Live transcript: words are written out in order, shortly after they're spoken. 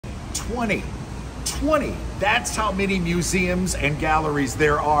20. 20. That's how many museums and galleries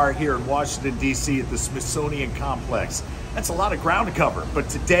there are here in Washington, D.C. at the Smithsonian Complex. That's a lot of ground to cover, but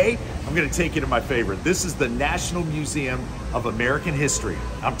today I'm going to take you to my favorite. This is the National Museum of American History.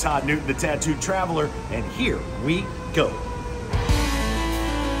 I'm Todd Newton, the Tattooed Traveler, and here we go.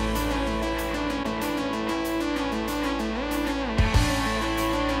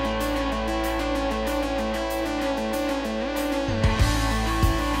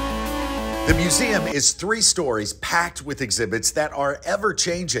 The museum is 3 stories packed with exhibits that are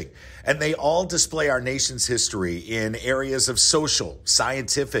ever-changing, and they all display our nation's history in areas of social,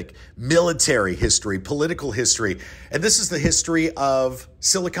 scientific, military history, political history, and this is the history of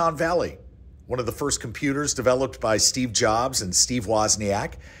Silicon Valley, one of the first computers developed by Steve Jobs and Steve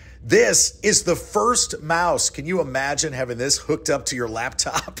Wozniak. This is the first mouse. Can you imagine having this hooked up to your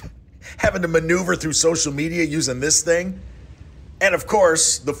laptop? Having to maneuver through social media using this thing? And of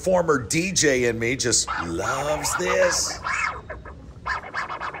course, the former DJ in me just loves this.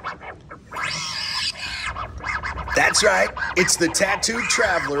 That's right, it's the Tattooed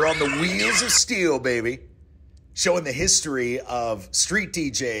Traveler on the wheels of steel, baby. Showing the history of street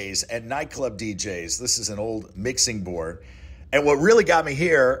DJs and nightclub DJs. This is an old mixing board. And what really got me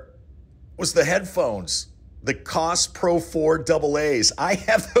here was the headphones, the Koss Pro 4 AA's. I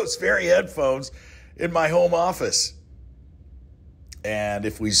have those very headphones in my home office. And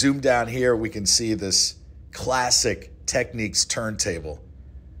if we zoom down here, we can see this classic Technics turntable.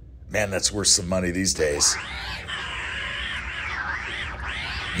 Man, that's worth some money these days.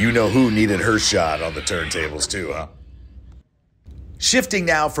 You know who needed her shot on the turntables too, huh? Shifting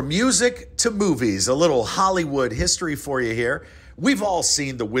now from music to movies, a little Hollywood history for you here. We've all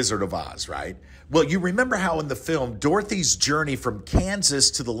seen The Wizard of Oz, right? Well, you remember how in the film, Dorothy's journey from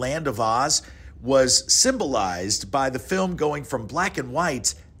Kansas to the land of Oz was symbolized by the film going from black and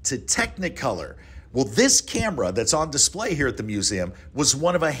white to Technicolor. Well, this camera that's on display here at the museum was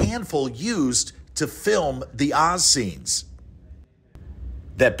one of a handful used to film the Oz scenes.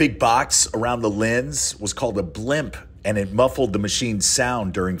 That big box around the lens was called a blimp, and it muffled the machine's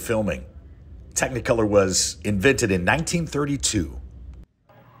sound during filming. Technicolor was invented in 1932.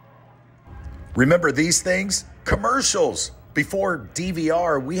 Remember these things? Commercials. Before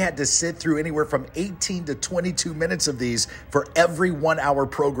DVR, we had to sit through anywhere from 18 to 22 minutes of these for every 1-hour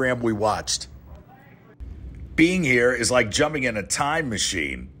program we watched. Being here is like jumping in a time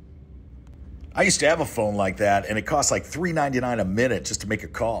machine. I used to have a phone like that, and it cost like $3.99 a minute just to make a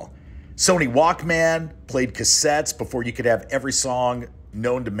call. Sony Walkman played cassettes before you could have every song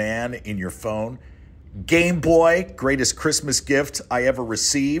known to man in your phone. Game Boy, greatest Christmas gift I ever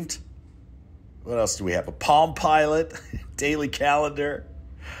received. What else do we have? A Palm Pilot, daily calendar.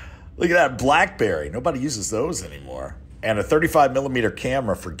 Look at that BlackBerry. Nobody uses those anymore. And a 35 millimeter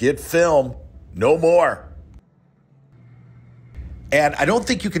camera. Forget film. No more. And I don't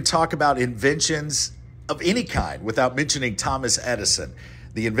think you can talk about inventions of any kind without mentioning Thomas Edison,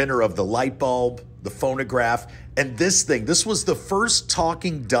 the inventor of the light bulb, the phonograph, and this thing. This was the first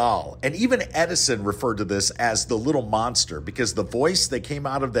talking doll. And even Edison referred to this as the little monster because the voice that came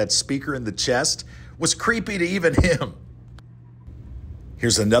out of that speaker in the chest was creepy to even him.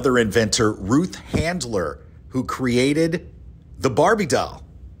 Here's another inventor, Ruth Handler, who created the Barbie doll.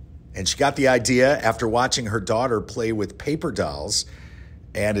 And she got the idea after watching her daughter play with paper dolls.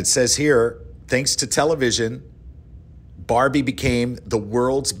 And it says here, thanks to television, Barbie became the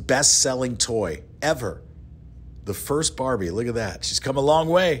world's best-selling toy ever. The first Barbie, look at that. She's come a long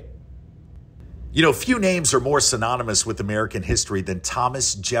way. You know, few names are more synonymous with American history than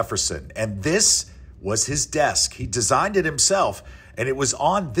Thomas Jefferson. And this was his desk. He designed it himself. And it was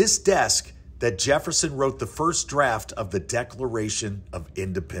on this desk that Jefferson wrote the first draft of the Declaration of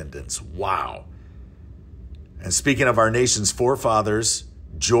Independence. Wow. And speaking of our nation's forefathers,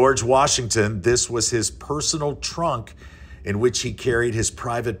 George Washington, this was his personal trunk in which he carried his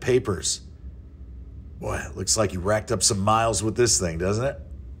private papers. Boy, it looks like he racked up some miles with this thing, doesn't it?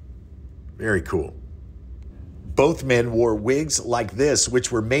 Very cool. Both men wore wigs like this,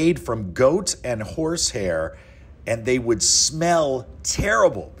 which were made from goat and horse hair, and they would smell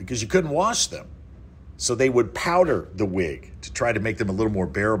terrible because you couldn't wash them. So they would powder the wig to try to make them a little more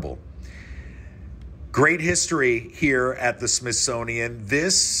bearable. Great history here at the Smithsonian.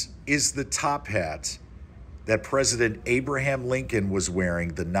 This is the top hat that President Abraham Lincoln was wearing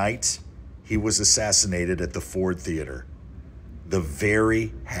the night he was assassinated at the Ford Theater. The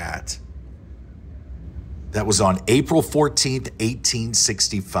very hat. That was on April 14th,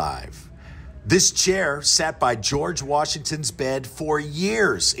 1865. This chair sat by George Washington's bed for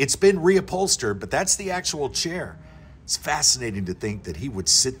years. It's been reupholstered, but that's the actual chair. It's fascinating to think that he would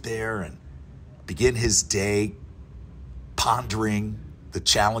sit there and begin his day pondering the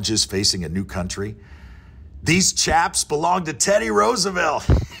challenges facing a new country. These chaps belong to Teddy Roosevelt.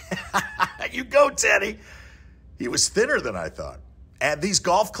 You go, Teddy. He was thinner than I thought. And these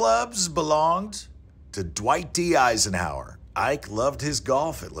golf clubs belonged to Dwight D. Eisenhower. Ike loved his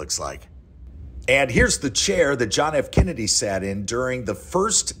golf, it looks like. And here's the chair that John F. Kennedy sat in during the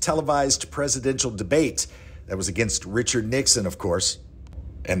first televised presidential debate. That was against Richard Nixon, of course.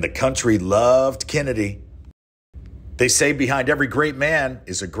 And the country loved Kennedy. They say behind every great man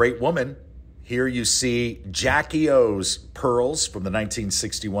is a great woman. Here you see Jackie O's pearls from the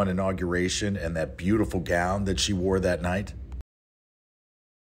 1961 inauguration and that beautiful gown that she wore that night.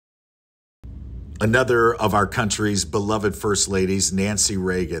 Another of our country's beloved first ladies, Nancy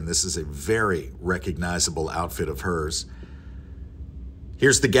Reagan. This is a very recognizable outfit of hers.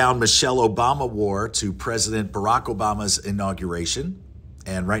 Here's the gown Michelle Obama wore to President Barack Obama's inauguration.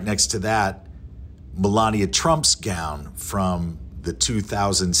 And right next to that, Melania Trump's gown from the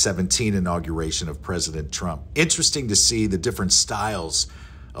 2017 inauguration of President Trump. Interesting to see the different styles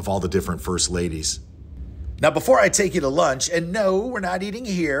of all the different first ladies. Now, before I take you to lunch, and no, we're not eating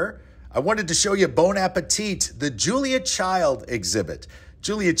here, I wanted to show you Bon Appetit, the Julia Child exhibit.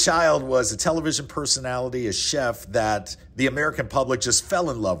 Julia Child was a television personality, a chef that the American public just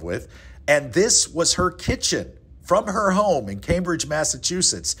fell in love with. And this was her kitchen from her home in Cambridge,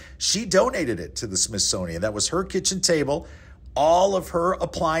 Massachusetts. She donated it to the Smithsonian. That was her kitchen table, all of her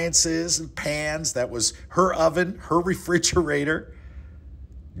appliances and pans. That was her oven, her refrigerator,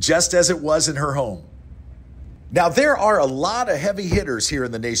 just as it was in her home. Now, there are a lot of heavy hitters here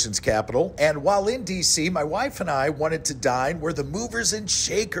in the nation's capital, and while in D.C., my wife and I wanted to dine where the movers and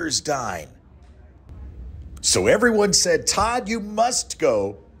shakers dine. So everyone said, Todd, you must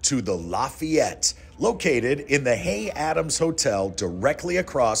go to the Lafayette, located in the Hay Adams Hotel directly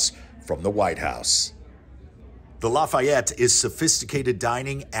across from the White House. The Lafayette is sophisticated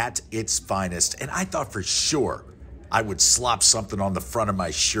dining at its finest, and I thought for sure I would slop something on the front of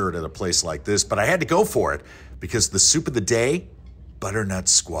my shirt at a place like this, but I had to go for it because the soup of the day, butternut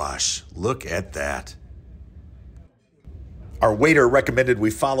squash. Look at that. Our waiter recommended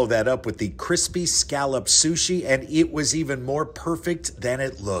we follow that up with the crispy scallop sushi, and it was even more perfect than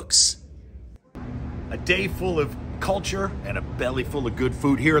it looks. A day full of culture and a belly full of good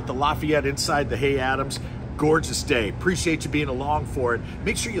food here at the Lafayette inside the Hay Adams. Gorgeous day. Appreciate you being along for it.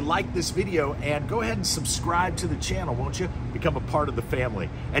 Make sure you like this video and go ahead and subscribe to the channel, won't you? Become a part of the family.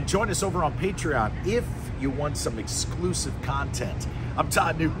 And join us over on Patreon if you want some exclusive content. I'm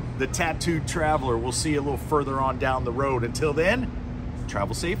Todd Newton, the Tattooed Traveler. We'll see you a little further on down the road. Until then,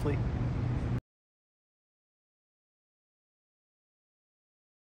 travel safely.